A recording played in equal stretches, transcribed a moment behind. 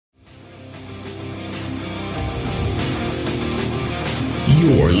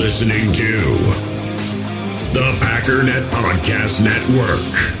You're listening to the Packernet Podcast Network.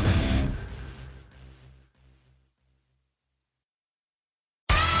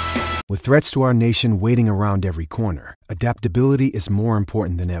 With threats to our nation waiting around every corner, adaptability is more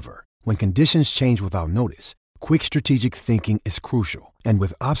important than ever. When conditions change without notice, quick strategic thinking is crucial. And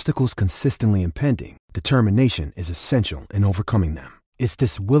with obstacles consistently impending, determination is essential in overcoming them. It's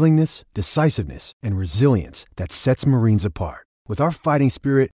this willingness, decisiveness, and resilience that sets Marines apart. With our fighting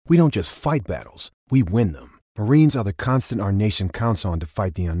spirit, we don't just fight battles, we win them. Marines are the constant our nation counts on to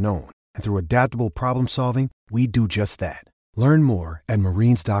fight the unknown. And through adaptable problem solving, we do just that. Learn more at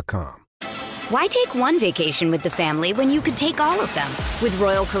marines.com. Why take one vacation with the family when you could take all of them? With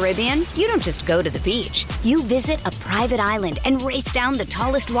Royal Caribbean, you don't just go to the beach. You visit a private island and race down the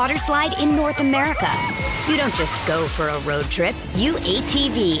tallest water slide in North America. You don't just go for a road trip. You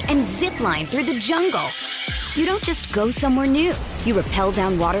ATV and zip line through the jungle. You don't just go somewhere new. You rappel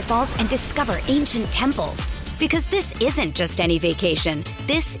down waterfalls and discover ancient temples. Because this isn't just any vacation.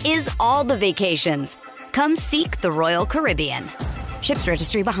 This is all the vacations. Come seek the Royal Caribbean. Ships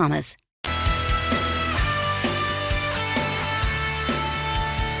Registry, Bahamas.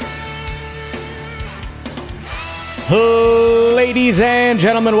 Ladies and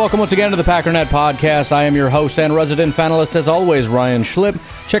gentlemen, welcome once again to the Packernet Podcast. I am your host and resident panelist, as always, Ryan Schlip.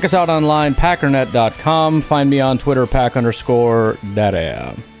 Check us out online, packernet.com. Find me on Twitter,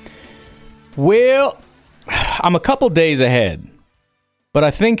 pack_data. Well, I'm a couple days ahead, but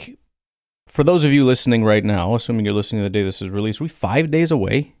I think for those of you listening right now, assuming you're listening to the day this is released, are we 5 days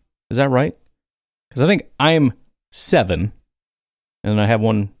away? Is that right? Because I think I am 7, and I have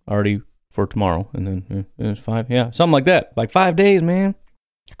one already for tomorrow, and then it's 5, yeah, something like that. Like 5 days, man.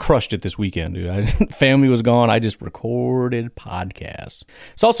 I crushed it this weekend, dude. Family was gone. I just recorded podcasts.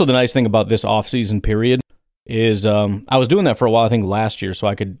 It's also the nice thing about this off-season period is I was doing that for a while, I think last year, so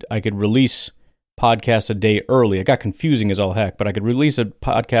I could release podcasts a day early. It got confusing as all heck, but I could release a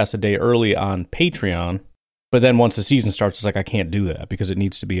podcast a day early on Patreon, but then once the season starts, it's like I can't do that because it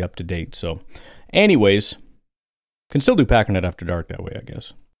needs to be up to date. So anyways, can still do Packernet After Dark that way, I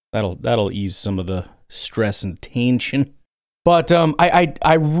guess. That'll ease some of the stress and tension. But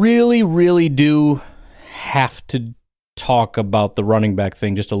I really, really do have to talk about the running back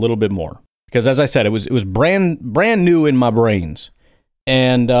thing just a little bit more. Because as I said, it was brand new in my brains.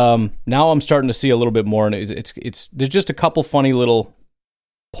 And now I'm starting to see a little bit more, and it's there's just a couple funny little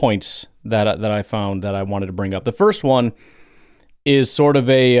points that I found that I wanted to bring up. The first one is sort of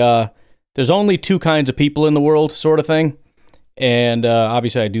a there's only two kinds of people in the world sort of thing. And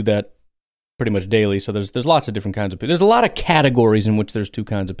obviously I do that pretty much daily, so there's lots of different kinds of people. There's a lot of categories in which there's two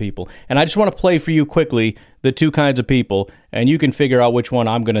kinds of people. And I just want to play for you quickly the two kinds of people, and you can figure out which one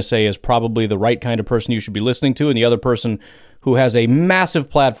I'm going to say is probably the right kind of person you should be listening to, and the other person who has a massive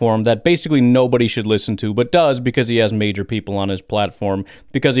platform that basically nobody should listen to, but does because he has major people on his platform,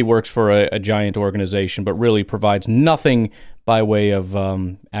 because he works for a giant organization, but really provides nothing by way of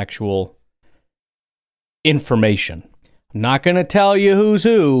actual information. I'm not going to tell you who's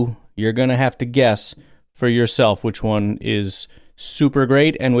who. You're going to have to guess for yourself which one is super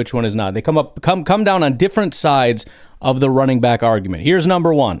great and which one is not. They come down on different sides of the running back argument. Here's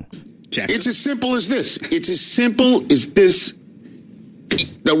number one. It's as simple as this. It's as simple as this.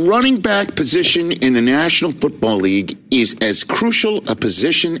 The running back position in the National Football League is as crucial a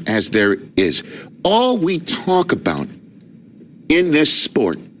position as there is. All we talk about in this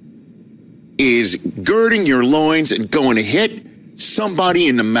sport is girding your loins and going to hit somebody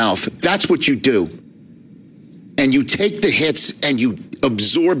in the mouth. That's what you do. And you take the hits and you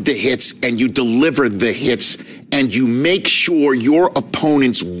absorb the hits and you deliver the hits and you make sure your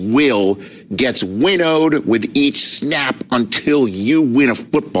opponent's will gets winnowed with each snap until you win a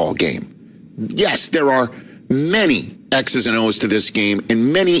football game. Yes, there are many X's and O's to this game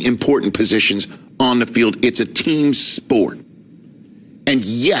and many important positions on the field. It's a team sport. And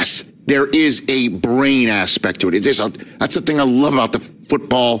yes, there is a brain aspect to it. That's the thing I love about the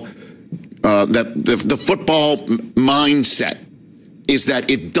football, the football mindset, is that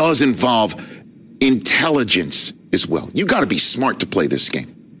it does involve intelligence as well. You got to be smart to play this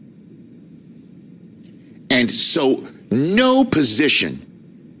game. And so no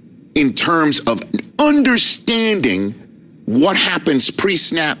position in terms of understanding what happens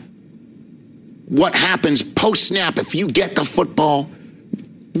pre-snap, what happens post-snap if you get the football.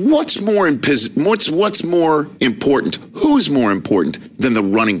 What's more important? Who's more important than the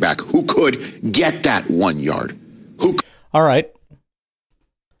running back who could get that 1 yard? All right.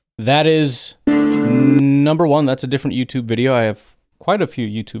 That is number one. That's a different YouTube video. I have quite a few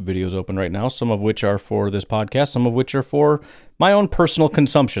YouTube videos open right now, some of which are for this podcast, some of which are for my own personal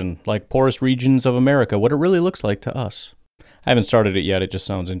consumption, like poorest regions of America, what it really looks like to us. I haven't started it yet. It just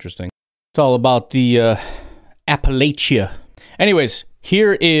sounds interesting. It's all about the Appalachia. Anyways,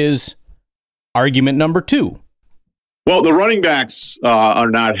 here is argument number 2. Well, the running backs are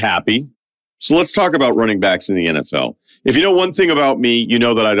not happy. So let's talk about running backs in the NFL. If you know one thing about me, you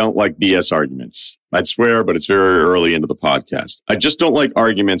know that I don't like BS arguments. I'd swear, but it's very early into the podcast. I just don't like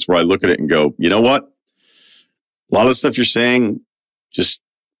arguments where I look at it and go, you know what? A lot of the stuff you're saying just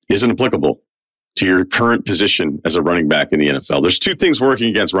isn't applicable to your current position as a running back in the NFL. There's 2 things working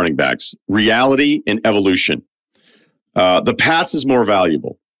against running backs: reality and evolution. The pass is more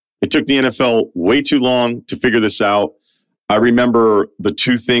valuable. It took the NFL way too long to figure this out. I remember the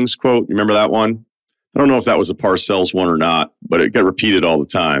 2 things quote. You remember that one? I don't know if that was a Parcells one or not, but it got repeated all the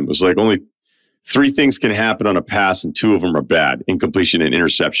time. It was like only 3 things can happen on a pass and 2 of them are bad: incompletion and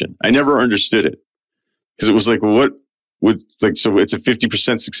interception. I never understood it because it was like, well, what would like, so it's a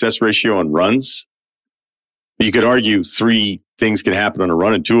 50% success ratio on runs. You could argue 3 things can happen on a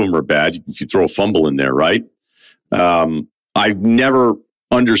run and 2 of them are bad if you throw a fumble in there, right? I never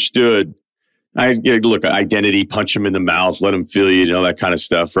understood. Look, identity, punch him in the mouth, let him feel you, that kind of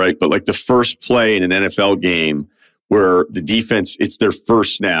stuff, right? But like the first play in an NFL game where the defense, it's their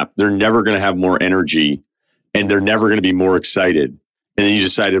first snap, they're never going to have more energy and they're never going to be more excited. And then you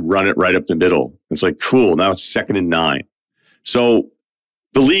decide to run it right up the middle. It's like, cool, now it's 2nd and 9. So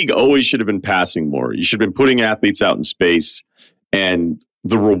the league always should have been passing more. You should have been putting athletes out in space, and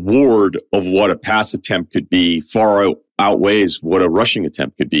the reward of what a pass attempt could be far outweighs what a rushing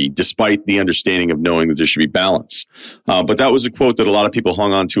attempt could be, despite the understanding of knowing that there should be balance. But that was a quote that a lot of people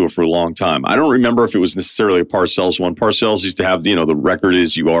hung on to for a long time. I don't remember if it was necessarily a Parcells one. Parcells used to have, the record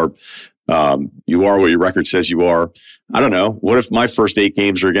is you are what your record says you are. I don't know. What if my first 8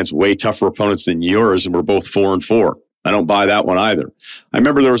 games are against way tougher opponents than yours and we're both 4-4? I don't buy that one either. I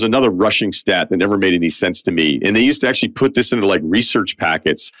remember there was another rushing stat that never made any sense to me. And they used to actually put this into like research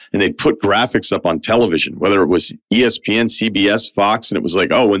packets, and they'd put graphics up on television, whether it was ESPN, CBS, Fox. And it was like,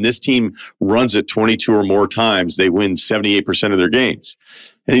 oh, when this team runs it 22 or more times, they win 78% of their games.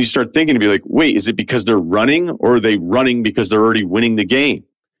 And you start thinking to be like, wait, is it because they're running, or are they running because they're already winning the game?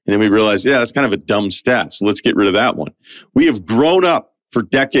 And then we realized, yeah, that's kind of a dumb stat. So let's get rid of that one. We have grown up for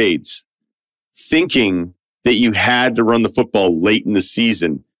decades thinking that you had to run the football late in the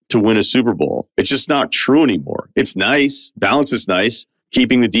season to win a Super Bowl. It's just not true anymore. It's nice. Balance is nice.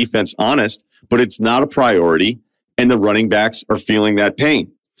 Keeping the defense honest, but it's not a priority. And the running backs are feeling that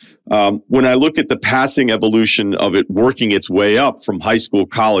pain. When I look at the passing evolution of it working its way up from high school,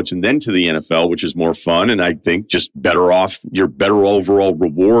 college, and then to the NFL, which is more fun, and I think just better off, your better overall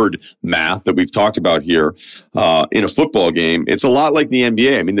reward math that we've talked about here in a football game, it's a lot like the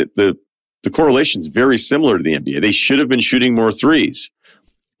NBA. I mean, the correlation is very similar to the NBA. They should have been shooting more threes.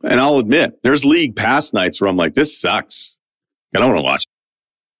 And I'll admit, there's league pass nights where I'm like, this sucks. I don't want to watch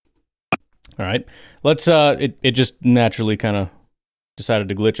it. All right. Let's, it just naturally kind of decided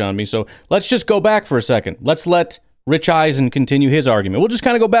to glitch on me. So let's just go back for a second. Let's let Rich Eisen continue his argument. We'll just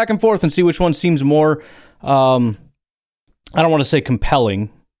kind of go back and forth and see which one seems more, I don't want to say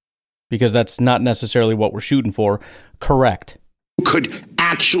compelling, because that's not necessarily what we're shooting for. Correct. Could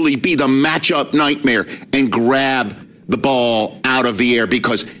actually be the matchup nightmare and grab the ball out of the air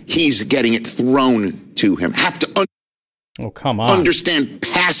because he's getting it thrown to him. Have to understand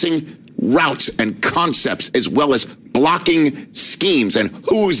passing routes and concepts as well as blocking schemes and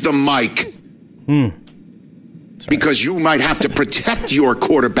who's the mic. Because you might have to protect your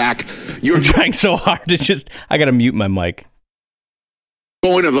quarterback. You're trying so hard to I got to mute my mic.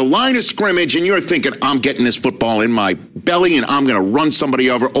 Going to the line of scrimmage and you're thinking, I'm getting this football in my belly and I'm going to run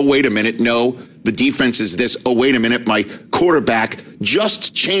somebody over. Oh, wait a minute. No, the defense is this. Oh, wait a minute. My quarterback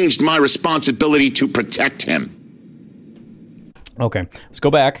just changed my responsibility to protect him. Okay, let's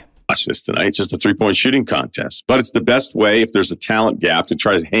go back. Watch this tonight. It's just a 3-point shooting contest. But it's the best way if there's a talent gap to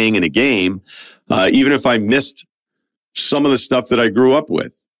try to hang in a game, even if I missed some of the stuff that I grew up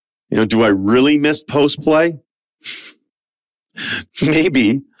with. Do I really miss post play?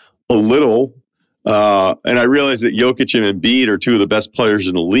 Maybe a little. And I realize that Jokic and Embiid are 2 of the best players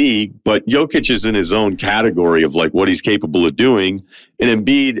in the league, but Jokic is in his own category of like what he's capable of doing. And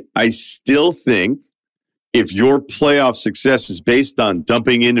Embiid, I still think if your playoff success is based on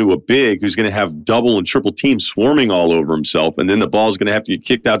dumping into a big who's going to have double and triple teams swarming all over himself, and then the ball's going to have to get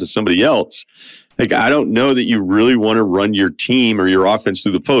kicked out to somebody else, like, I don't know that you really want to run your team or your offense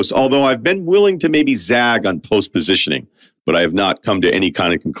through the post. Although I've been willing to maybe zag on post positioning, but I have not come to any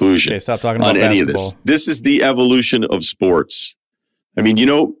kind of conclusion stop talking about on any of this. This is the evolution of sports. I mean, do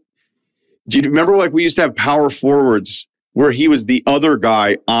you remember like we used to have power forwards where he was the other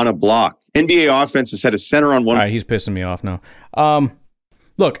guy on a block? NBA offenses had a center on one. All right, he's pissing me off now.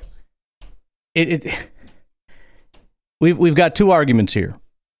 Look, we've got two arguments here,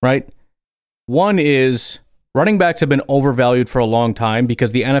 right? One is running backs have been overvalued for a long time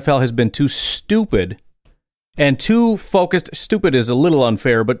because the NFL has been too stupid and too focused. Stupid is a little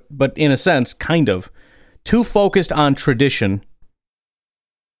unfair, but in a sense, kind of. Too focused on tradition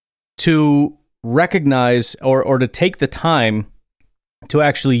to recognize or to take the time to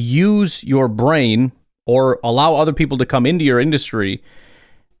actually use your brain or allow other people to come into your industry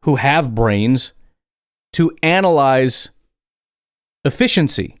who have brains to analyze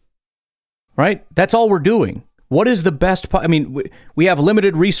efficiency, right? That's all we're doing. What is the best? We have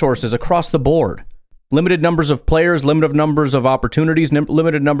limited resources across the board. Limited numbers of players, limited numbers of opportunities,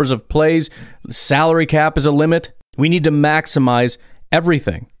 limited numbers of plays. Salary cap is a limit. We need to maximize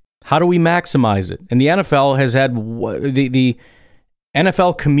everything. How do we maximize it? And the NFL has had, the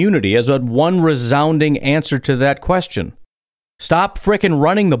NFL community has had one resounding answer to that question. Stop frickin'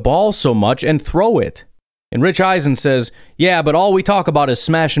 running the ball so much and throw it. And Rich Eisen says, yeah, but all we talk about is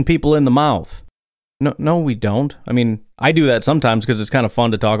smashing people in the mouth. No, we don't. I mean, I do that sometimes because it's kind of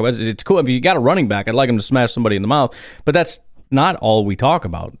fun to talk about. It's cool. If you got a running back, I'd like him to smash somebody in the mouth. But that's not all we talk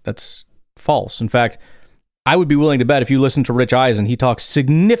about. That's false. In fact, I would be willing to bet if you listen to Rich Eisen, he talks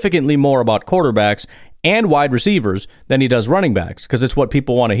significantly more about quarterbacks and wide receivers than he does running backs because it's what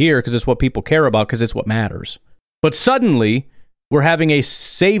people want to hear, because it's what people care about, because it's what matters. But suddenly, we're having a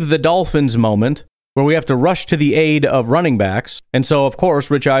save the Dolphins moment where we have to rush to the aid of running backs. And so, of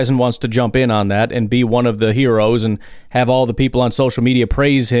course, Rich Eisen wants to jump in on that and be one of the heroes and have all the people on social media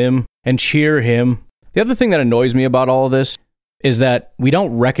praise him and cheer him. The other thing that annoys me about all of this is that we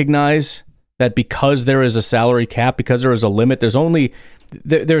don't recognize that because there is a salary cap, because there is a limit,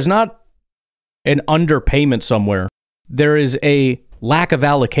 there's not an underpayment somewhere. There is a lack of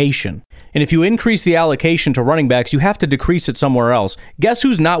allocation. And if you increase the allocation to running backs, you have to decrease it somewhere else. Guess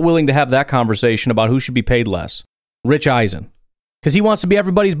who's not willing to have that conversation about who should be paid less? Rich Eisen. Because he wants to be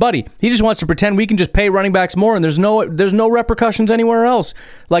everybody's buddy. He just wants to pretend we can just pay running backs more and there's no repercussions anywhere else.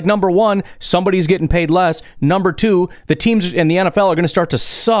 Like, number one, somebody's getting paid less. Number two, the teams in the NFL are going to start to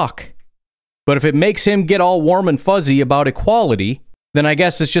suck. But if it makes him get all warm and fuzzy about equality, then I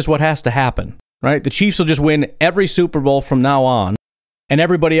guess it's just what has to happen, right? The Chiefs will just win every Super Bowl from now on. And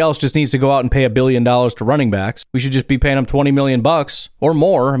everybody else just needs to go out and pay $1 billion to running backs. We should just be paying them $20 million or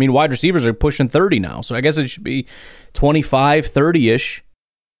more. I mean, wide receivers are pushing 30 now. So I guess it should be 25, 30-ish.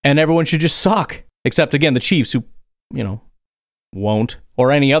 And everyone should just suck. Except, again, the Chiefs who, won't.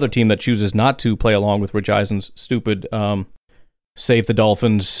 Or any other team that chooses not to play along with Rich Eisen's stupid save the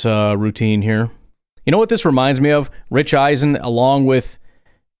Dolphins routine here. You know what this reminds me of? Rich Eisen along with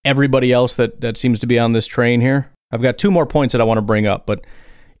everybody else that seems to be on this train here. I've got two more points that I want to bring up, but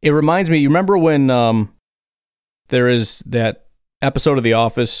it reminds me, you remember when there is that episode of The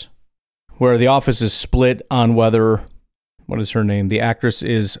Office where The Office is split on whether, what is her name? The actress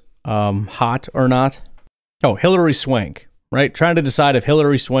is hot or not? Oh, Hilary Swank, right? Trying to decide if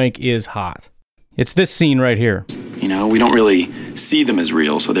Hilary Swank is hot. It's this scene right here. We don't really see them as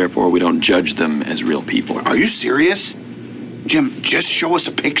real, so therefore we don't judge them as real people. Are you serious? Jim, just show us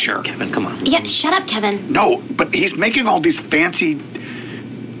a picture. Kevin, come on. Yeah, shut up, Kevin. No, but he's making all these fancy...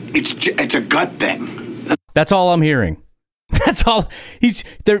 It's a gut thing. That's all I'm hearing. That's all.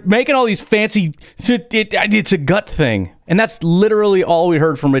 They're making all these fancy... It's a gut thing. And that's literally all we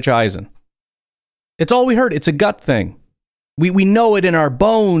heard from Rich Eisen. It's all we heard. It's a gut thing. We know it in our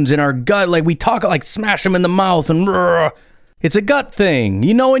bones, in our gut. Like, we talk like smash them in the mouth and... It's a gut thing.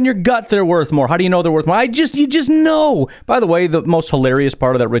 You know in your gut they're worth more. How do you know they're worth more? You just know. By the way, the most hilarious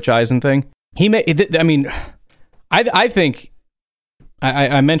part of that Rich Eisen thing, I think,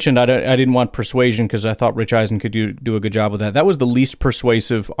 I mentioned I didn't want persuasion because I thought Rich Eisen could do a good job with that. That was the least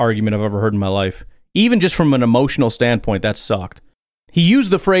persuasive argument I've ever heard in my life. Even just from an emotional standpoint, that sucked. He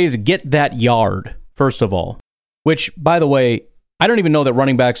used the phrase, get that yard, first of all, which, by the way, I don't even know that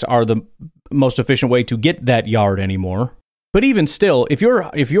running backs are the most efficient way to get that yard anymore. But even still, if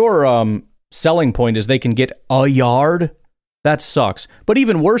your selling point is they can get a yard, that sucks. But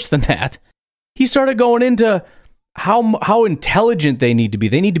even worse than that, he started going into how intelligent they need to be.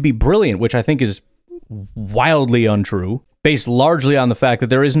 They need to be brilliant, which I think is wildly untrue, based largely on the fact that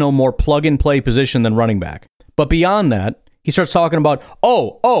there is no more plug-and-play position than running back. But beyond that, he starts talking about,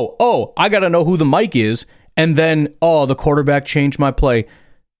 I got to know who the mic is, and then, the quarterback changed my play.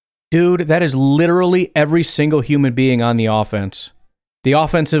 Dude, that is literally every single human being on the offense. The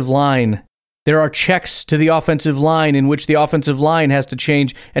offensive line, There are checks to the offensive line in which the offensive line has to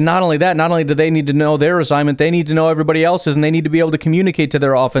change. And not only that, not only do they need to know their assignment, they need to know everybody else's, and they need to be able to communicate to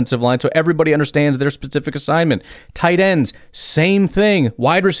their offensive line so everybody understands their specific assignment. Tight ends, same thing.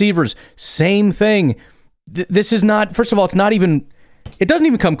 Wide receivers, same thing. This is not, first of all, it doesn't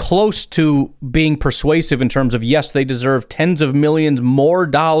even come close to being persuasive in terms of, yes, they deserve tens of millions more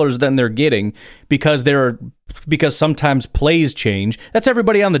dollars than they're getting because sometimes plays change. That's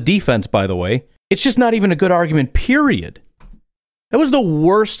everybody on the defense, by the way. It's just not even a good argument, period. That was the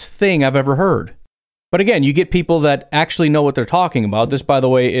worst thing I've ever heard. But again, you get people that actually know what they're talking about. This, by the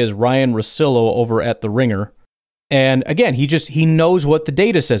way, is Ryan Russillo over at The Ringer. And again, he knows what the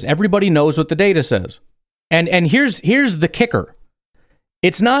data says. Everybody knows what the data says. And here's the kicker.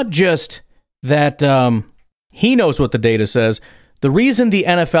 It's not just that he knows what the data says. The reason the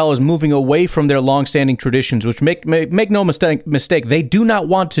NFL is moving away from their longstanding traditions, which make no mistake, they do not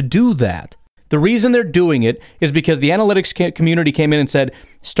want to do that. The reason they're doing it is because the analytics community came in and said,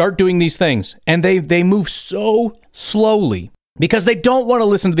 start doing these things. And they move so slowly because they don't want to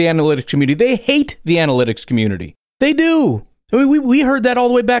listen to the analytics community. They hate the analytics community. They do. I mean, we heard that all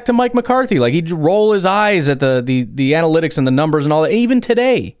the way back to Mike McCarthy. Like, he'd roll his eyes at the analytics and the numbers and all that. Even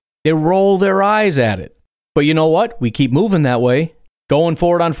today, they roll their eyes at it. But you know what? We keep moving that way. Going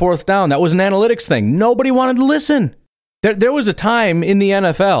forward on fourth down, that was an analytics thing. Nobody wanted to listen. There was a time in the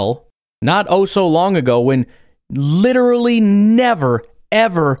NFL, not oh so long ago, when literally never,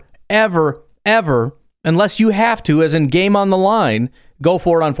 ever, ever, ever, unless you have to, as in game on the line, go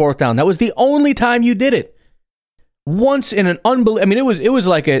for it on fourth down. That was the only time you did it. Once in an unbelievable, I mean, it was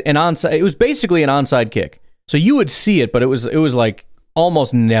like an onside. It was basically an onside kick. So you would see it, but it was like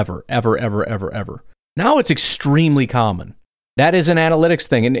almost never, ever, ever, ever, ever. Now it's extremely common. That is an analytics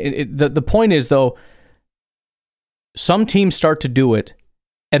thing, and the point is, though, some teams start to do it,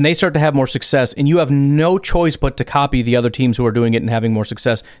 and they start to have more success, and you have no choice but to copy the other teams who are doing it and having more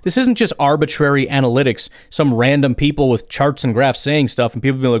success. This isn't just arbitrary analytics, some random people with charts and graphs saying stuff, and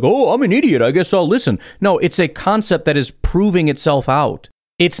people being like, oh, I'm an idiot, I guess I'll listen. No, it's a concept that is proving itself out.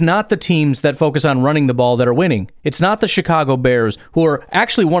 It's not the teams that focus on running the ball that are winning. It's not the Chicago Bears, who are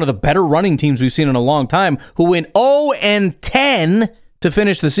actually one of the better running teams we've seen in a long time, who went 0-10 to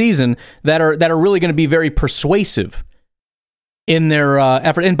finish the season, that are really going to be very persuasive in their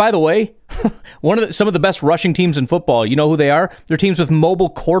effort. And by the way, some of the best rushing teams in football, you know who they are? They're teams with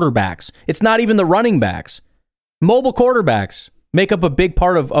mobile quarterbacks. It's not even the running backs. Mobile quarterbacks make up a big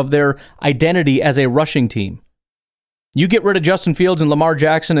part of their identity as a rushing team. You get rid of Justin Fields and Lamar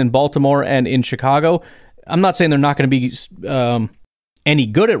Jackson in Baltimore and in Chicago, I'm not saying they're not going to be any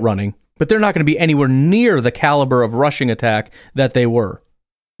good at running, but they're not going to be anywhere near the caliber of rushing attack that they were.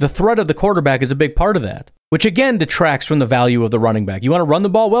 The threat of the quarterback is a big part of that, which again detracts from the value of the running back. You want to run the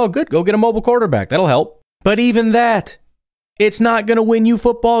ball? Well, good. Go get a mobile quarterback. That'll help. But even that, it's not going to win you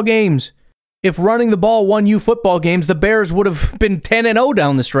football games. If running the ball won you football games, the Bears would have been 10-0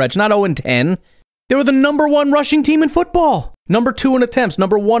 down the stretch, not 0-10. They were the number one rushing team in football. Number 2 in attempts,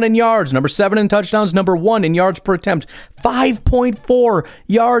 number 1 in yards, number 7 in touchdowns, number 1 in yards per attempt, 5.4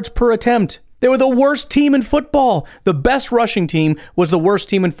 yards per attempt. They were the worst team in football. The best rushing team was the worst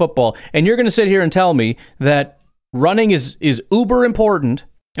team in football. And you're going to sit here and tell me that running is uber important.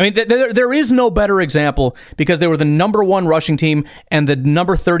 I mean, there is no better example because they were the number 1 rushing team and the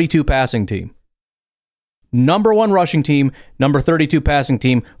number 32 passing team. Number 1 rushing team, number 32 passing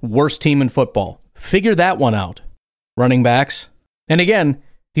team, worst team in football. Figure that one out. Running backs. And again,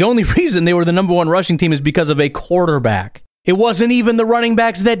 the only reason they were the number 1 rushing team is because of a quarterback. It wasn't even the running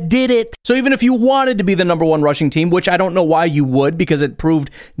backs that did it. So even if you wanted to be the number 1 rushing team, which I don't know why you would, because it proved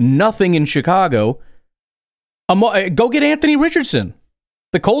nothing in Chicago, go get Anthony Richardson.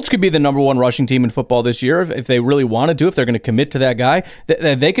 The Colts could be the number 1 rushing team in football this year if they really wanted to, if they're going to commit to that guy.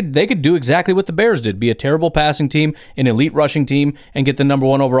 They could do exactly what the Bears did, be a terrible passing team, an elite rushing team, and get the number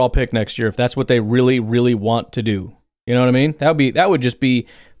 1 overall pick next year if that's what they really, really want to do. You know what I mean? That would just be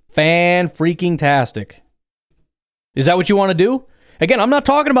fan-freaking-tastic. Is that what you want to do? Again, I'm not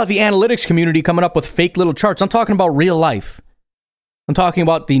talking about the analytics community coming up with fake little charts. I'm talking about real life. I'm talking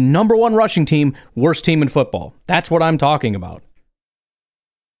about the number 1 rushing team, worst team in football. That's what I'm talking about.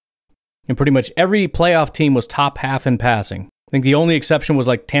 And pretty much every playoff team was top half in passing. I think the only exception was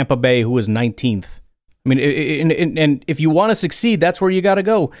like Tampa Bay, who was 19th. I mean, and if you want to succeed, that's where you got to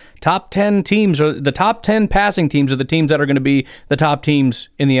go. Top 10 teams, or the top 10 passing teams are the teams that are going to be the top teams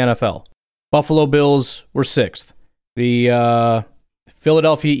in the NFL. Buffalo Bills were 6th. The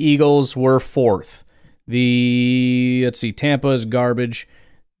Philadelphia Eagles were 4th. Tampa is garbage.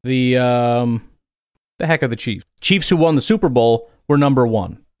 The heck are the Chiefs? Chiefs, who won the Super Bowl, were number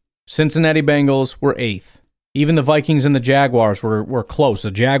 1. Cincinnati Bengals were 8th. Even the Vikings and the Jaguars were close.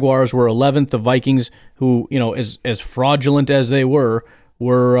 The Jaguars were 11th. The Vikings, who, as fraudulent as they were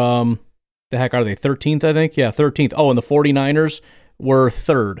the heck are they, 13th, I think? Yeah, 13th. Oh, and the 49ers were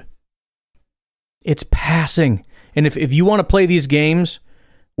 3rd. It's passing. And if you want to play these games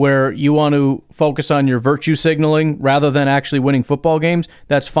where you want to focus on your virtue signaling rather than actually winning football games,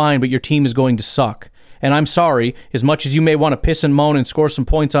 that's fine, but your team is going to suck. And I'm sorry, as much as you may want to piss and moan and score some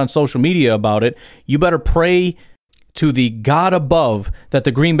points on social media about it, you better pray to the God above that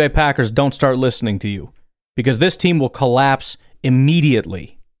the Green Bay Packers don't start listening to you, because this team will collapse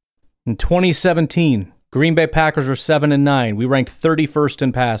immediately. In 2017, Green Bay Packers were 7-9. We ranked 31st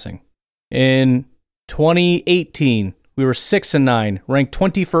in passing. In 2018, we were 6-9, ranked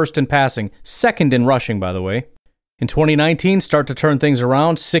 21st in passing, 2nd in rushing, by the way. In 2019, start to turn things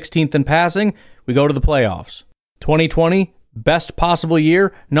around, 16th in passing, we go to the playoffs. 2020, best possible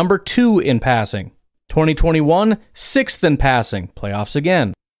year, number 2 in passing. 2021, 6th in passing, playoffs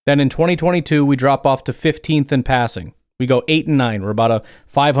again. Then in 2022, we drop off to 15th in passing. We go 8-9. We're about a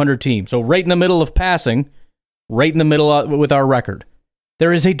 500 team. So right in the middle of passing, right in the middle with our record.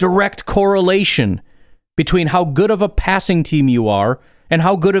 There is a direct correlation between how good of a passing team you are and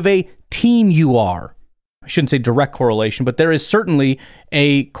how good of a team you are. I shouldn't say direct correlation, but there is certainly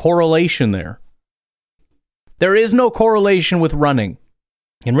a correlation there. There is no correlation with running.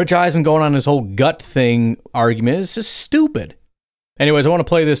 And Rich Eisen going on his whole gut thing argument is just stupid. Anyways, I want to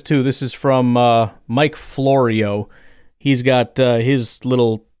play this too. This is from Mike Florio. He's got his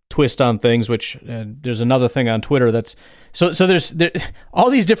little twist on things, which there's another thing on Twitter that's... So there's all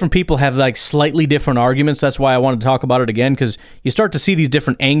these different people have like slightly different arguments. That's why I wanted to talk about it again, because you start to see these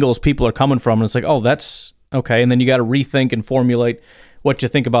different angles people are coming from, and it's like, oh, that's okay. And then you got to rethink and formulate what you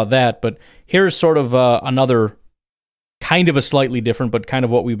think about that. But here's sort of another kind of a slightly different, but kind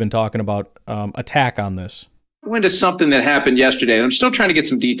of what we've been talking about, attack on this. I went to something that happened yesterday, and I'm still trying to get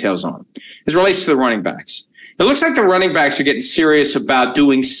some details on it. It relates to the running backs. It looks like the running backs are getting serious about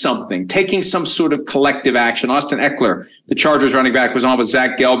doing something, taking some sort of collective action. Austin Eckler, the Chargers running back, was on with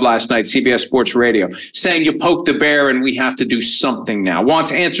Zach Gelb last night, CBS Sports Radio, saying you poked the bear and we have to do something now.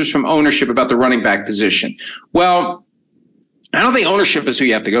 Wants answers from ownership about the running back position. Well, I don't think ownership is who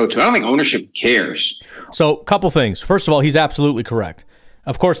you have to go to. I don't think ownership cares. So a couple things. First of all, he's absolutely correct.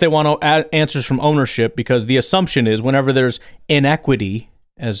 Of course, they want answers from ownership because the assumption is whenever there's inequity,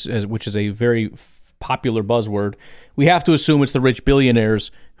 as which is a very popular buzzword, we have to assume it's the rich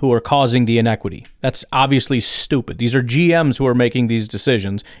billionaires who are causing the inequity. That's obviously stupid. These are GMs who are making these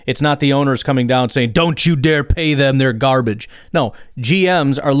decisions. It's not the owners coming down saying, don't you dare pay them, they're garbage. No,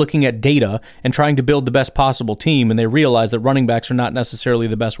 GMs are looking at data and trying to build the best possible team, and they realize that running backs are not necessarily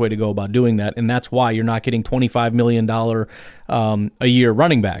the best way to go about doing that, and that's why you're not getting $25 million a year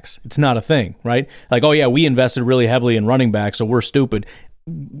running backs. It's not a thing, right? Like, oh yeah, we invested really heavily in running backs, so we're stupid.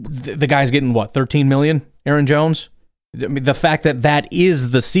 The guy's getting, what, $13 million, Aaron Jones? I mean, the fact that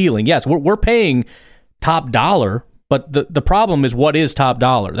is the ceiling. Yes, we're paying top dollar, but the problem is, what is top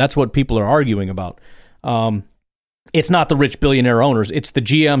dollar? That's what people are arguing about. It's not the rich billionaire owners. It's the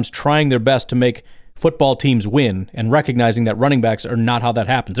GMs trying their best to make football teams win and recognizing that running backs are not how that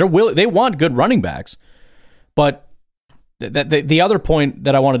happens. They want good running backs. But the other point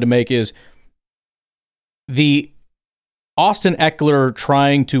that I wanted to make is the Austin Eckler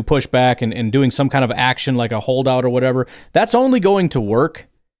trying to push back and doing some kind of action like a holdout or whatever, that's only going to work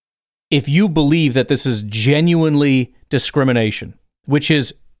if you believe that this is genuinely discrimination, which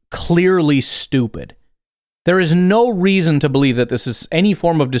is clearly stupid. There is no reason to believe that this is any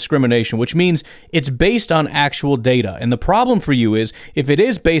form of discrimination, which means it's based on actual data. And the problem for you is, if it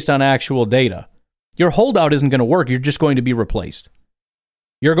is based on actual data, your holdout isn't going to work. You're just going to be replaced.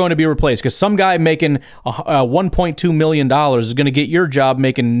 You're going to be replaced because some guy making $1.2 million is going to get your job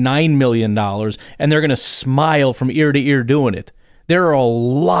making $9 million, and they're going to smile from ear to ear doing it. There are a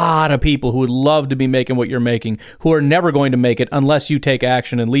lot of people who would love to be making what you're making who are never going to make it unless you take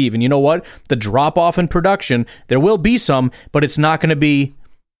action and leave. And you know what? The drop-off in production, there will be some, but it's not going to be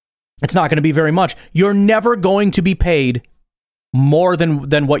very much. You're never going to be paid more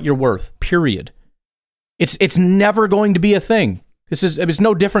than what you're worth, period. It's never going to be a thing. It's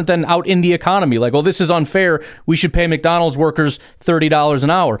no different than out in the economy. Like, well, this is unfair. We should pay McDonald's workers $30 an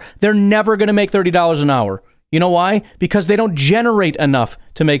hour. They're never going to make $30 an hour. You know why? Because they don't generate enough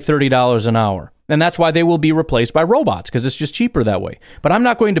to make $30 an hour. And that's why they will be replaced by robots, because it's just cheaper that way. But I'm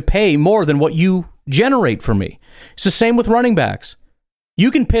not going to pay more than what you generate for me. It's the same with running backs.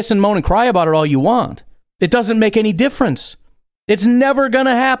 You can piss and moan and cry about it all you want. It doesn't make any difference. It's never going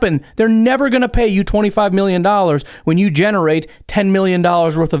to happen. They're never going to pay you $25 million when you generate $10 million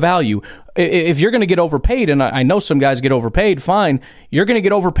worth of value. If you're going to get overpaid, and I know some guys get overpaid, fine. You're going to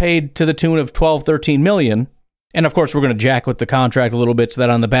get overpaid to the tune of 12, 13 million. And of course, we're going to jack with the contract a little bit so that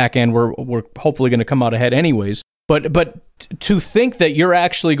on the back end, we're hopefully going to come out ahead anyways. But to think that you're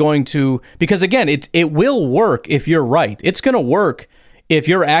actually going to, because again, it will work if you're right. It's going to work if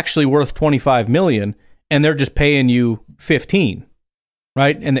you're actually worth 25 million and they're just paying you 15,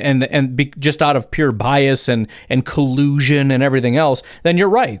 right? And just out of pure bias and collusion and everything else, then you're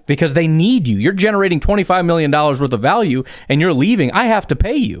right, because they need you. You're generating $25 million worth of value and you're leaving. I have to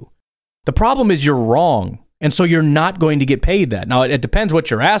pay you. The problem is you're wrong. And so you're not going to get paid that. Now, it depends what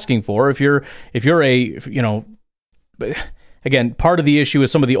you're asking for. If you're again, part of the issue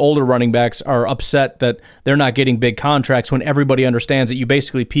is some of the older running backs are upset that they're not getting big contracts when everybody understands that you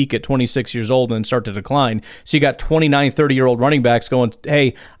basically peak at 26 years old and start to decline. So you got 29, 30-year-old running backs going,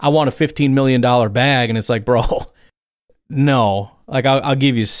 hey, I want a $15 million bag. And it's like, bro, no. Like, I'll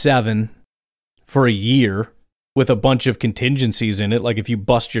give you 7 for a year with a bunch of contingencies in it. Like, if you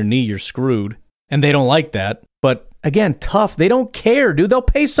bust your knee, you're screwed. And they don't like that. But again, tough. They don't care, dude. They'll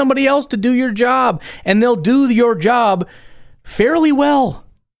pay somebody else to do your job, and they'll do your job fairly well.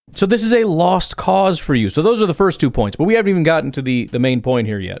 So this is a lost cause for you. So those are the first 2 points, but we haven't even gotten to the main point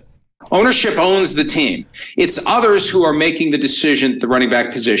here yet. Ownership owns the team. It's others who are making the decision that the running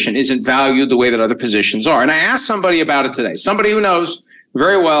back position isn't valued the way that other positions are. And I asked somebody about it today, somebody who knows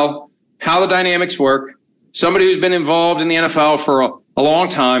very well how the dynamics work, somebody who's been involved in the NFL for a long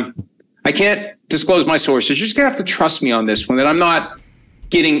time. I can't disclose my sources. You're just going to have to trust me on this one, that I'm not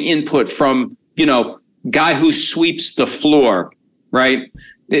getting input from, guy who sweeps the floor, right?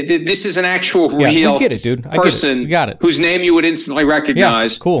 This is an actual real get it, dude. person You got it. Whose name you would instantly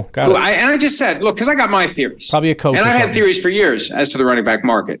recognize. Yeah, cool. Got it. I just said, look, because I got my theories. Probably a coach. And or I've had something. theories for years as to the running back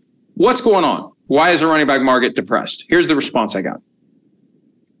market. What's going on? Why is the running back market depressed? Here's the response I got.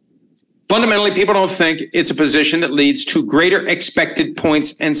 Fundamentally, people don't think it's a position that leads to greater expected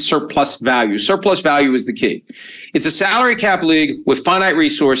points and surplus value. Surplus value is the key. It's a salary cap league with finite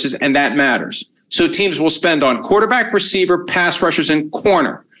resources, and that matters. So teams will spend on quarterback, receiver, pass rushers, and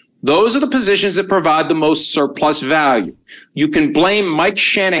corner. Those are the positions that provide the most surplus value. You can blame Mike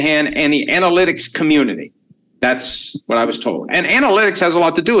Shanahan and the analytics community. That's what I was told. And analytics has a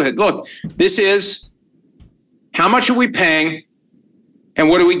lot to do with it. Look, this is how much are we paying and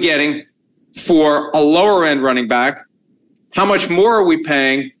what are we getting for a lower end running back? How much more are we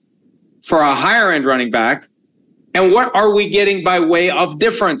paying for a higher end running back? And what are we getting by way of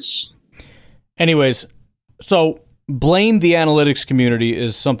difference? Anyways, so blame the analytics community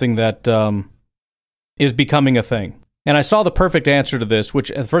is something that is becoming a thing. And I saw the perfect answer to this, which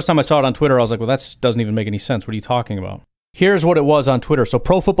the first time I saw it on Twitter, I was like, well, that doesn't even make any sense. What are you talking about? Here's what it was on Twitter. So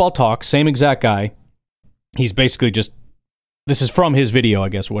Pro Football Talk, same exact guy. He's basically just, this is from his video, I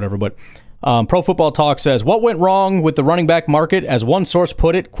guess, or whatever, but Pro Football Talk says, what went wrong with the running back market? As one source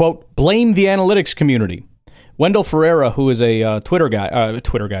put it, quote, blame the analytics community. Wendell Ferreira, who is a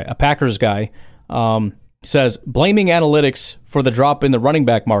a Packers guy, says, blaming analytics for the drop in the running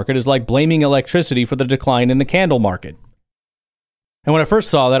back market is like blaming electricity for the decline in the candle market. And when I first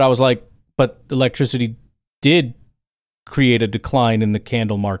saw that, I was like, but electricity did create a decline in the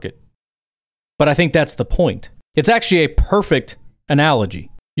candle market. But I think that's the point. It's actually a perfect analogy.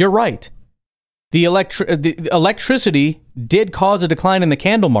 You're right. The electricity did cause a decline in the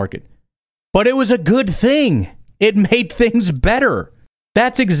candle market, but it was a good thing. It made things better.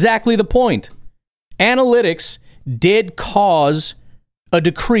 That's exactly the point. Analytics did cause a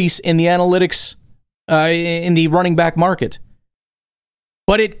decrease in the analytics in the running back market,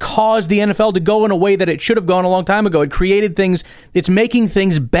 but it caused the NFL to go in a way that it should have gone a long time ago. It created things. It's making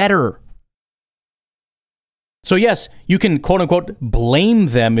things better. So yes, you can quote unquote blame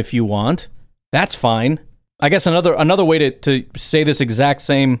them if you want. That's fine. I guess another way to say this exact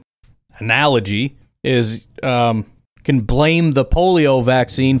same analogy is can blame the polio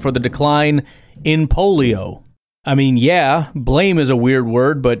vaccine for the decline in polio. I mean, yeah, blame is a weird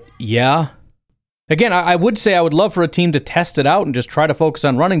word, but yeah. Again, I would say I would love for a team to test it out and just try to focus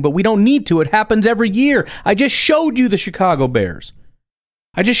on running, but we don't need to. It happens every year. I just showed you the Chicago Bears.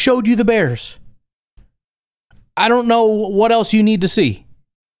 I just showed you the Bears. I don't know what else you need to see.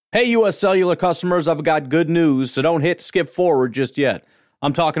 Hey, U.S. Cellular customers, I've got good news, so don't hit skip forward just yet.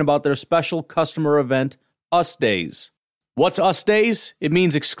 I'm talking about their special customer event, Us Days. What's Us Days? It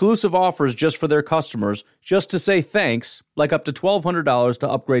means exclusive offers just for their customers, just to say thanks, like up to $1,200 to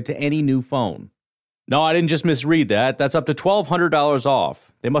upgrade to any new phone. No, I didn't just misread that. That's up to $1,200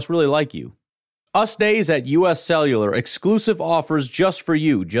 off. They must really like you. Us Days at US Cellular, exclusive offers just for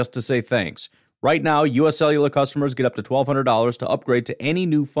you, just to say thanks. Right now, US Cellular customers get up to $1,200 to upgrade to any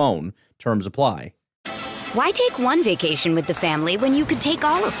new phone. Terms apply. Why take one vacation with the family when you could take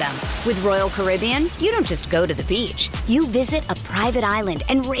all of them? With Royal Caribbean, you don't just go to the beach. You visit a private island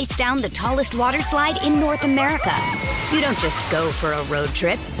and race down the tallest water slide in North America. You don't just go for a road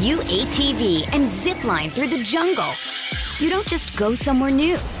trip. You ATV and zip line through the jungle. You don't just go somewhere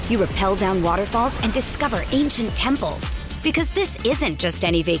new. You rappel down waterfalls and discover ancient temples. Because this isn't just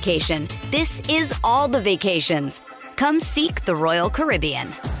any vacation. This is all the vacations. Come seek the Royal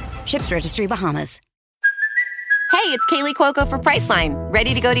Caribbean. Ships Registry, Bahamas. Hey, it's Kaylee Cuoco for Priceline.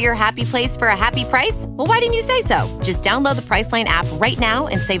 Ready to go to your happy place for a happy price? Well, why didn't you say so? Just download the Priceline app right now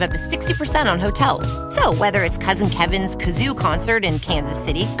and save up to 60% on hotels. So whether it's Cousin Kevin's Kazoo Concert in Kansas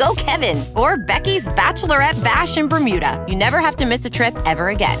City, go Kevin, or Becky's Bachelorette Bash in Bermuda, you never have to miss a trip ever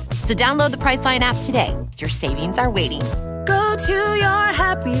again. So download the Priceline app today. Your savings are waiting. Go to your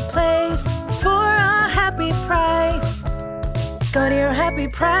happy place for a happy price. Go to your happy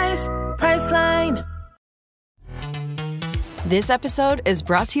price, Priceline. This episode is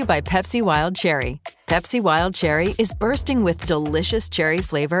brought to you by Pepsi Wild Cherry. Pepsi Wild Cherry is bursting with delicious cherry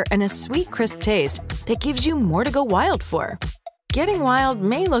flavor and a sweet, crisp taste that gives you more to go wild for. Getting wild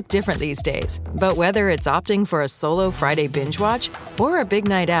may look different these days, but whether it's opting for a solo Friday binge watch or a big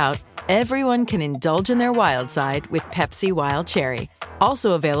night out, everyone can indulge in their wild side with Pepsi Wild Cherry.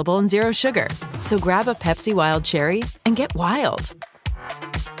 Also available in Zero Sugar. So grab a Pepsi Wild Cherry and get wild.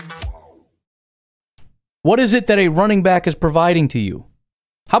 What is it that a running back is providing to you?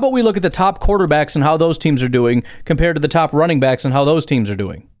 How about we look at the top quarterbacks and how those teams are doing compared to the top running backs and how those teams are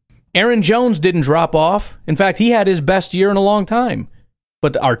doing? Aaron Jones didn't drop off. In fact, he had his best year in a long time.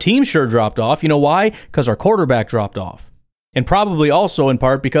 But our team sure dropped off. You know why? Because our quarterback dropped off. And probably also in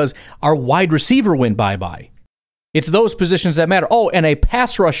part because our wide receiver went bye-bye. It's those positions that matter. Oh, and a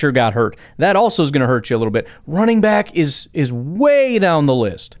pass rusher got hurt. That also is going to hurt you a little bit. Running back is way down the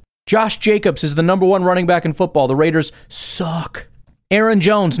list. Josh Jacobs is the number one running back in football. The Raiders suck. Aaron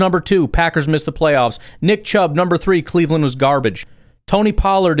Jones, number 2. Packers missed the playoffs. Nick Chubb, number 3. Cleveland was garbage. Tony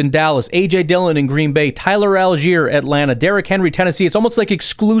Pollard in Dallas. A.J. Dillon in Green Bay. Tyler Algier, Atlanta. Derrick Henry, Tennessee. It's almost like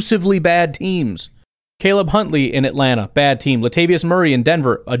exclusively bad teams. Caleb Huntley in Atlanta. Bad team. Latavius Murray in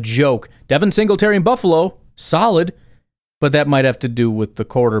Denver. A joke. Devin Singletary in Buffalo. Solid. But that might have to do with the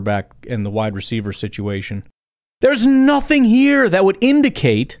quarterback and the wide receiver situation. There's nothing here that would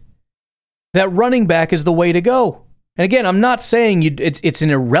indicate that running back is the way to go. And again, I'm not saying it's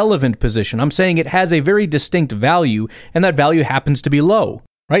an irrelevant position. I'm saying it has a very distinct value, and that value happens to be low,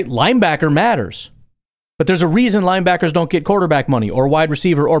 right? Linebacker matters. But there's a reason linebackers don't get quarterback money or wide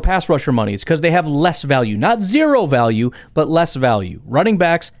receiver or pass rusher money. It's because they have less value. Not zero value, but less value. Running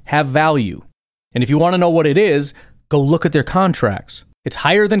backs have value. And if you want to know what it is, go look at their contracts. It's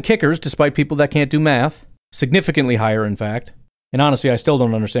higher than kickers, despite people that can't do math. Significantly higher, in fact. And honestly, I still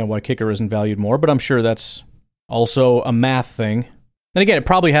don't understand why kicker isn't valued more, but I'm sure that's also a math thing. And again, it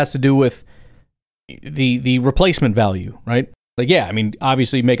probably has to do with the replacement value, right? Like, yeah, I mean,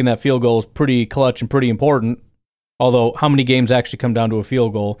 obviously making that field goal is pretty clutch and pretty important, although how many games actually come down to a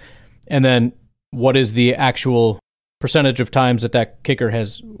field goal? And then what is the actual percentage of times that kicker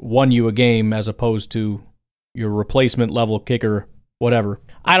has won you a game as opposed to your replacement level kicker, whatever?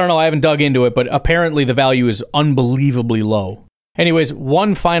 I don't know, I haven't dug into it, but apparently the value is unbelievably low. Anyways,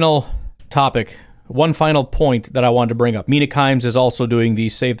 one final topic, one final point that I wanted to bring up. Mina Kimes is also doing the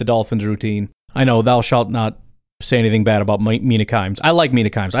Save the Dolphins routine. I know, thou shalt not say anything bad about Mina Kimes. I like Mina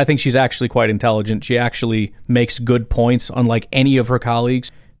Kimes. I think she's actually quite intelligent. She actually makes good points, unlike any of her colleagues.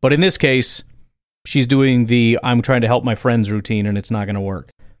 But in this case, she's doing the I'm trying to help my friends routine, and it's not going to work.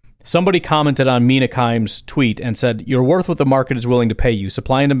 Somebody commented on Mina Kimes' tweet and said, "You're worth what the market is willing to pay you.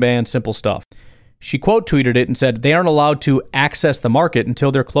 Supply and demand, simple stuff." She quote tweeted it and said, "They aren't allowed to access the market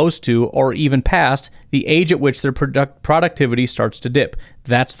until they're close to or even past the age at which their productivity starts to dip.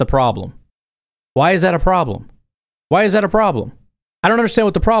 That's the problem." Why is that a problem? Why is that a problem? I don't understand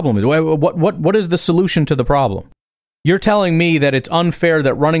what the problem is. What is the solution to the problem? You're telling me that it's unfair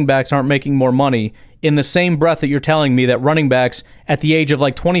that running backs aren't making more money in the same breath that you're telling me that running backs at the age of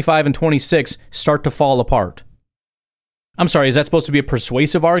like 25 and 26 start to fall apart. I'm sorry, is that supposed to be a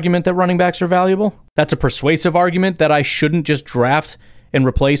persuasive argument that running backs are valuable? That's a persuasive argument that I shouldn't just draft and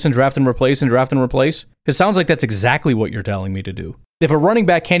replace and draft and replace and draft and replace? It sounds like that's exactly what you're telling me to do. If a running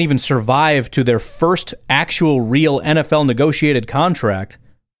back can't even survive to their first actual real NFL negotiated contract,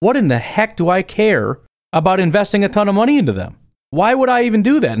 what in the heck do I care about investing a ton of money into them? Why would I even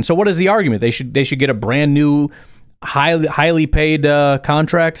do that? And so what is the argument? They should get a brand new, highly paid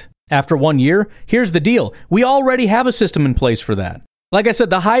contract? after 1 year? Here's the deal. We already have a system in place for that. Like I said,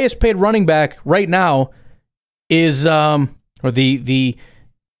 the highest paid running back right now is, or the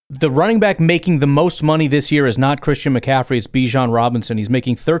running back making the most money this year is not Christian McCaffrey, it's Bijan Robinson. He's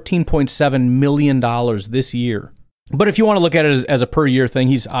making $13.7 million this year. But if you want to look at it as a per year thing,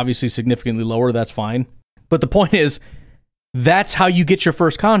 he's obviously significantly lower. That's fine. But the point is, that's how you get your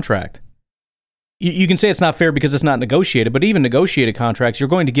first contract. You can say it's not fair because it's not negotiated, but even negotiated contracts, you're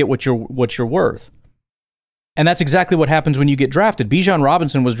going to get what you're worth. And that's exactly what happens when you get drafted. Bijan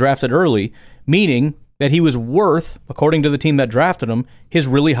Robinson was drafted early, meaning that he was worth, according to the team that drafted him, his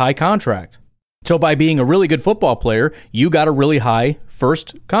really high contract. So by being a really good football player, you got a really high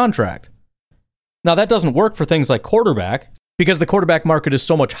first contract. Now, that doesn't work for things like quarterback because the quarterback market is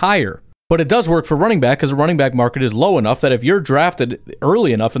so much higher. But it does work for running back because the running back market is low enough that if you're drafted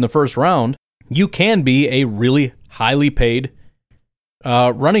early enough in the first round, you can be a really highly paid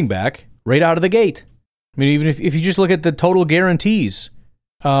running back right out of the gate. I mean, even if you just look at the total guarantees,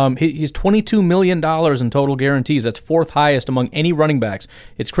 he's $22 million in total guarantees. That's fourth highest among any running backs.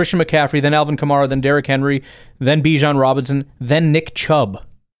 It's Christian McCaffrey, then Alvin Kamara, then Derrick Henry, then Bijan Robinson, then Nick Chubb,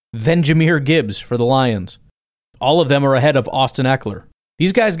 then Jahmyr Gibbs for the Lions. All of them are ahead of Austin Eckler.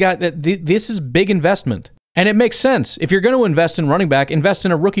 These guys this is big investment. And it makes sense. If you're going to invest in running back, invest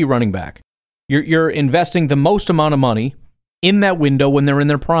in a rookie running back. You're investing the most amount of money in that window when they're in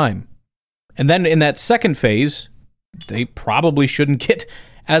their prime. And then in that second phase, they probably shouldn't get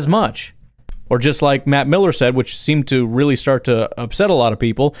as much. Or just like Matt Miller said, which seemed to really start to upset a lot of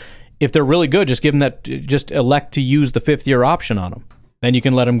people, if they're really good, just give them just elect to use the fifth-year option on them. Then you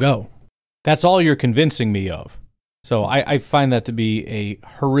can let them go. That's all you're convincing me of. So I find that to be a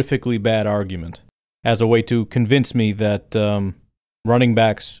horrifically bad argument as a way to convince me that running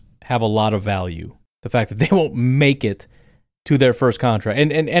backs have a lot of value. The fact that they won't make it to their first contract.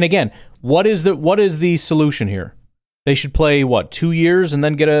 And again, what is the solution here? They should play, 2 years and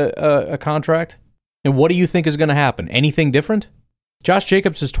then get a contract? And what do you think is going to happen? Anything different? Josh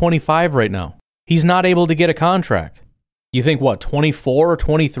Jacobs is 25 right now. He's not able to get a contract. You think, 24 or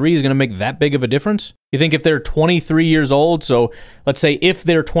 23 is going to make that big of a difference? You think if they're 23 years old, so let's say if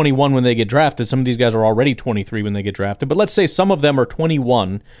they're 21 when they get drafted, some of these guys are already 23 when they get drafted, but let's say some of them are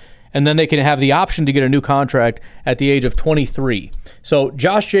 21, and then they can have the option to get a new contract at the age of 23. So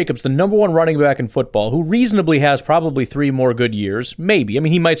Josh Jacobs, the number one running back in football, who reasonably has probably 3 more good years, maybe. I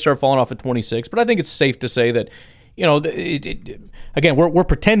mean, he might start falling off at 26, but I think it's safe to say that, again, we're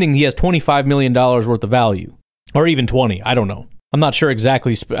pretending he has $25 million worth of value. Or even 20, I don't know. I'm not sure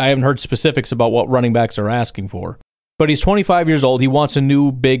exactly. I haven't heard specifics about what running backs are asking for. But he's 25 years old. He wants a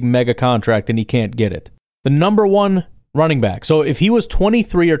new big mega contract, and he can't get it. The number one running back. So if he was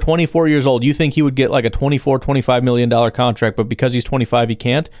 23 or 24 years old, you think he would get like a $24, $25 million contract, but because he's 25, he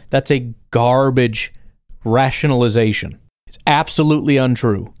can't? That's a garbage rationalization. It's absolutely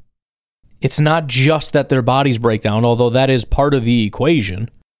untrue. It's not just that their bodies break down, although that is part of the equation.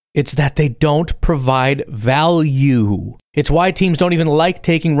 It's that they don't provide value. It's why teams don't even like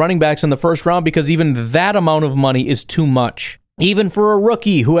taking running backs in the first round, because even that amount of money is too much. Even for a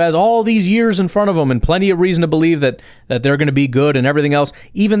rookie who has all these years in front of him and plenty of reason to believe that they're going to be good and everything else,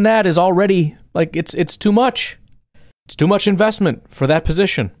 even that is already, it's too much. It's too much investment for that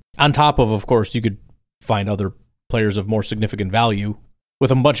position. On top of course, you could find other players of more significant value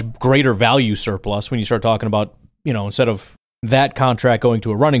with a much greater value surplus when you start talking about, instead of that contract going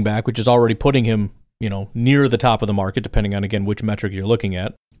to a running back, which is already putting him, near the top of the market, depending on, again, which metric you're looking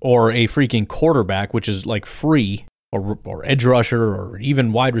at, or a freaking quarterback, which is like free, or edge rusher, or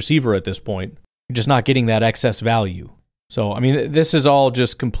even wide receiver at this point. You're just not getting that excess value. So, I mean, this is all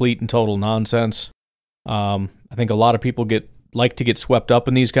just complete and total nonsense. I think a lot of people like to get swept up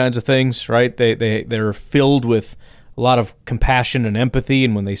in these kinds of things, right? They're filled with a lot of compassion and empathy,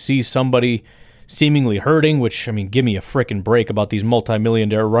 and when they see somebody seemingly hurting, which, I mean, give me a frickin' break about these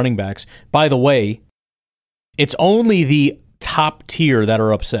multi-millionaire running backs. By the way, it's only the top tier that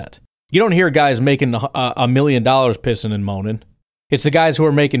are upset. You don't hear guys making $1 million pissing and moaning. It's the guys who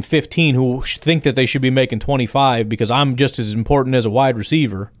are making 15 who think that they should be making 25 because I'm just as important as a wide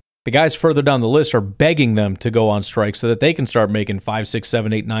receiver. The guys further down the list are begging them to go on strike so that they can start making 5, 6,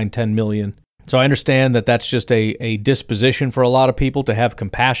 7, 8, 9, 10 million. So I understand that that's just a disposition for a lot of people to have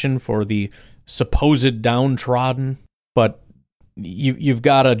compassion for the supposed downtrodden, but you've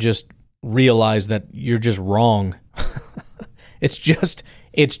got to just realize that you're just wrong. It's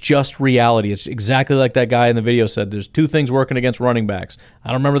just reality. It's exactly like that guy in the video said. There's 2 things working against running backs. I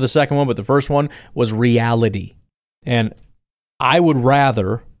don't remember the second one, but the first one was reality. And I would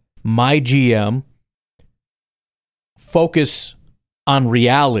rather my GM focus on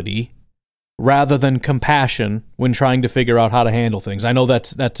reality rather than compassion when trying to figure out how to handle things. I know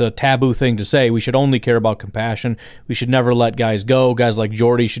that's a taboo thing to say. We should only care about compassion. We should never let guys go. Guys like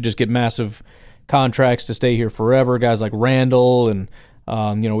Jordy should just get massive contracts to stay here forever. Guys like Randall and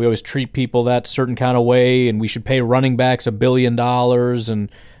we always treat people that certain kind of way, and we should pay running backs $1 billion, and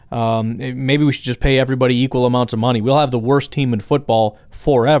maybe we should just pay everybody equal amounts of money. We'll have the worst team in football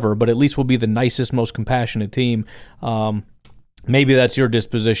forever, but at least we'll be the nicest, most compassionate team. Maybe that's your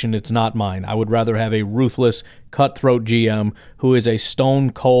disposition. It's not mine. I would rather have a ruthless, cutthroat GM who is a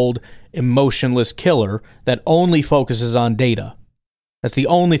stone-cold, emotionless killer that only focuses on data. That's the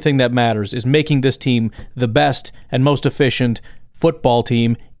only thing that matters, is making this team the best and most efficient football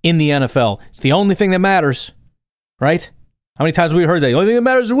team in the NFL. It's the only thing that matters, right? How many times have we heard that? The only thing that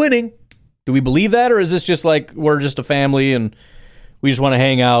matters is winning. Do we believe that, or is this just like we're just a family and we just want to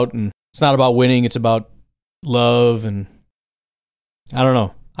hang out and it's not about winning, it's about love? And I don't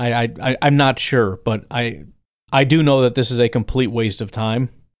know. I'm not sure, but I do know that this is a complete waste of time,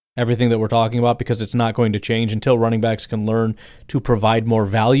 everything that we're talking about, because it's not going to change until running backs can learn to provide more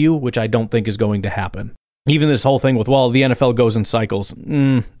value, which I don't think is going to happen. Even this whole thing with, well, the NFL goes in cycles.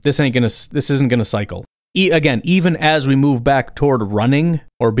 This isn't gonna cycle. Again, even as we move back toward running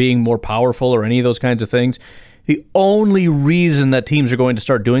or being more powerful or any of those kinds of things, the only reason that teams are going to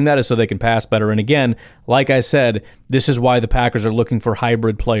start doing that is so they can pass better. And again, like I said, this is why the Packers are looking for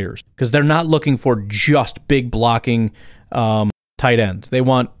hybrid players, because they're not looking for just big blocking tight ends. They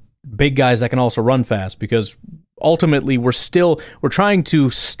want big guys that can also run fast, because ultimately we're trying to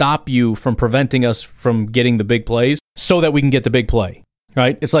stop you from preventing us from getting the big plays so that we can get the big play.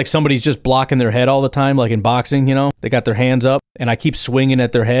 Right? It's like somebody's just blocking their head all the time, like in boxing, they got their hands up, and I keep swinging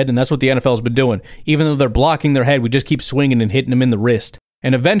at their head, and that's what the NFL's been doing. Even though they're blocking their head, we just keep swinging and hitting them in the wrist.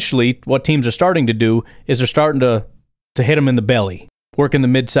 And eventually, what teams are starting to do is they're starting to hit them in the belly, work in the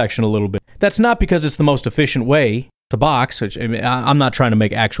midsection a little bit. That's not because it's the most efficient way to box, which I'm not trying to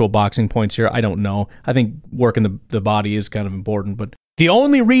make actual boxing points here. I don't know. I think working the body is kind of important, but the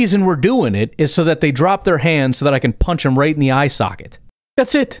only reason we're doing it is so that they drop their hands so that I can punch them right in the eye socket.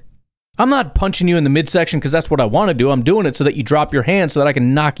 That's it. I'm not punching you in the midsection because that's what I want to do. I'm doing it so that you drop your hand so that I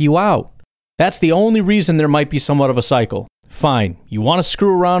can knock you out. That's the only reason there might be somewhat of a cycle. Fine. You want to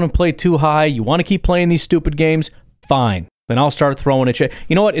screw around and play too high? You want to keep playing these stupid games? Fine. Then I'll start throwing at you.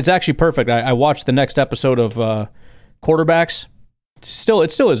 You know what? It's actually perfect. I watched the next episode of Quarterbacks. It still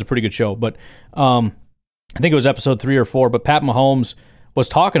is a pretty good show, but I think it was episode 3 or 4, but Pat Mahomes was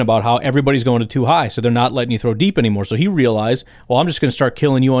talking about how everybody's going to too high, so they're not letting you throw deep anymore. So he realized, well, I'm just going to start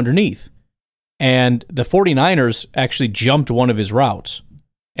killing you underneath. And the 49ers actually jumped one of his routes,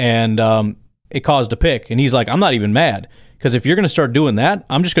 and it caused a pick. And he's like, I'm not even mad, because if you're going to start doing that,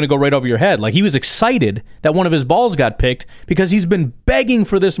 I'm just going to go right over your head. Like, he was excited that one of his balls got picked because he's been begging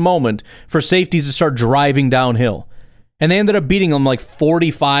for this moment for safeties to start driving downhill. And they ended up beating them like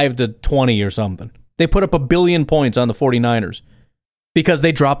 45-20 or something. They put up 1 billion points on the 49ers. Because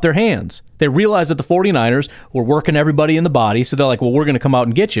they dropped their hands. They realized that the 49ers were working everybody in the body, so they're like, well, we're going to come out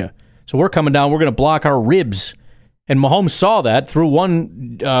and get you. So we're coming down, we're going to block our ribs. And Mahomes saw that, threw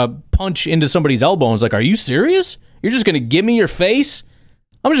one punch into somebody's elbow, and was like, are you serious? You're just going to give me your face?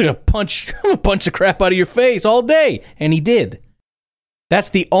 I'm just going to punch the crap out of your face all day. And he did. That's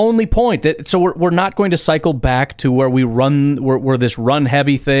the only point. So we're not going to cycle back to where we're this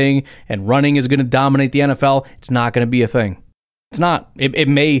run-heavy thing, and running is going to dominate the NFL. It's not going to be a thing. It's not. It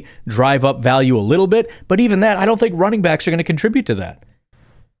may drive up value a little bit, but even that, I don't think running backs are going to contribute to that.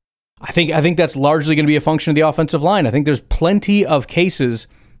 I think that's largely going to be a function of the offensive line. I think there's plenty of cases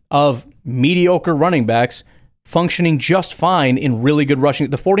of mediocre running backs functioning just fine in really good rushing.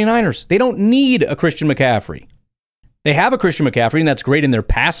 The 49ers, they don't need a Christian McCaffrey. They have a Christian McCaffrey, and that's great in their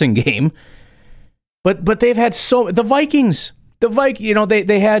passing game. But they've had the Vikings.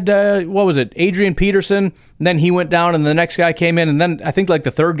 They had, what was it, Adrian Peterson, and then he went down, and the next guy came in, and then I think like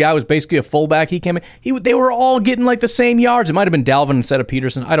the third guy was basically a fullback. He came in. They were all getting like the same yards. It might have been Dalvin instead of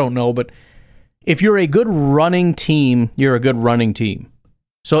Peterson. I don't know, but if you're a good running team, you're a good running team.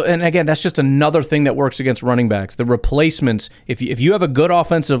 So, and again, that's just another thing that works against running backs. The replacements, if you have a good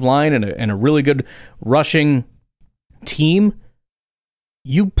offensive line and a really good rushing team,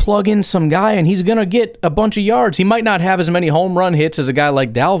 you plug in some guy and he's going to get a bunch of yards. He might not have as many home run hits as a guy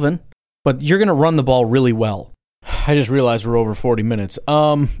like Dalvin, but you're going to run the ball really well. I just realized we're over 40 minutes.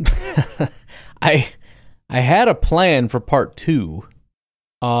 I had a plan for part 2,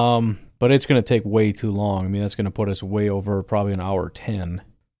 but it's going to take way too long. I mean, that's going to put us way over probably an hour 10.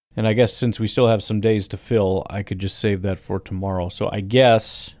 And I guess since we still have some days to fill, I could just save that for tomorrow. So I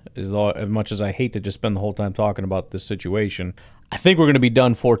guess, as much as I hate to just spend the whole time talking about this situation, I think we're going to be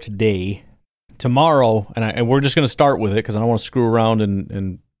done for today. Tomorrow, and we're just going to start with it because I don't want to screw around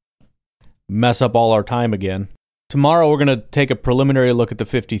and mess up all our time again. Tomorrow, we're going to take a preliminary look at the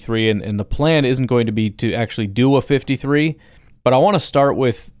 53, and the plan isn't going to be to actually do a 53, but I want to start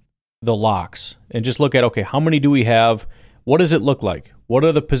with the locks and just look at, okay, how many do we have? What does it look like? What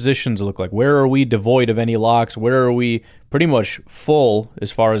are the positions look like? Where are we devoid of any locks? Where are we pretty much full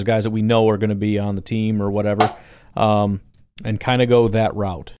as far as guys that we know are going to be on the team or whatever, and kind of go that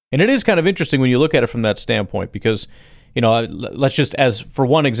route. And it is kind of interesting when you look at it from that standpoint because, you know, let's just, as for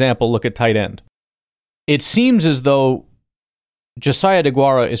one example, look at tight end. It seems as though Josiah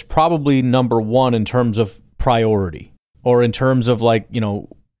DeGuara is probably number one in terms of priority or in terms of, like, you know,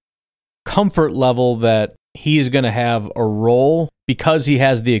 comfort level that he's going to have a role because he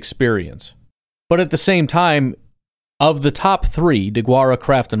has the experience. But at the same time, of the top three, DeGuara,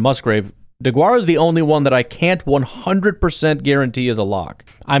 Kraft, and Musgrave, DeGuara is the only one that I can't 100% guarantee is a lock.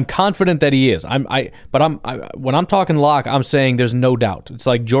 I'm confident that he is. When I'm talking lock, I'm saying there's no doubt. It's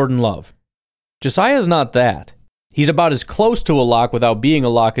like Jordan Love. Josiah's not that. He's about as close to a lock without being a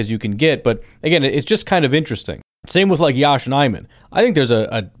lock as you can get, but again, it's just kind of interesting. Same with like Yosh Nijman. I think there's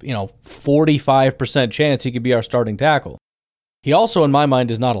a 45% chance he could be our starting tackle. He also, in my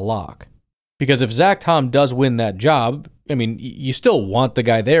mind, is not a lock. Because if Zach Tom does win that job, I mean, you still want the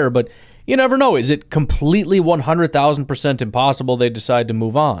guy there, but you never know. Is it completely 100,000% impossible they decide to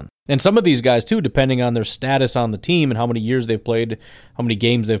move on? And some of these guys, too, depending on their status on the team and how many years they've played, how many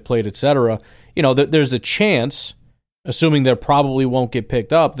games they've played, etc., there's a chance, assuming they probably won't get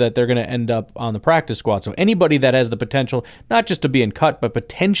picked up, that they're going to end up on the practice squad. So anybody that has the potential, not just to be in cut, but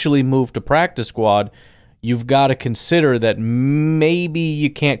potentially move to practice squad, you've got to consider that maybe you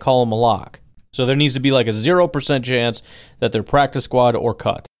can't call them a lock. So there needs to be like a 0% chance that they're practice squad or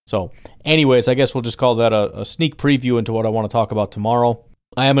cut. So anyways, I guess we'll just call that a sneak preview into what I want to talk about tomorrow.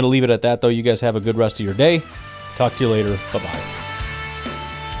 I am going to leave it at that, though. You guys have a good rest of your day. Talk to you later. Bye-bye.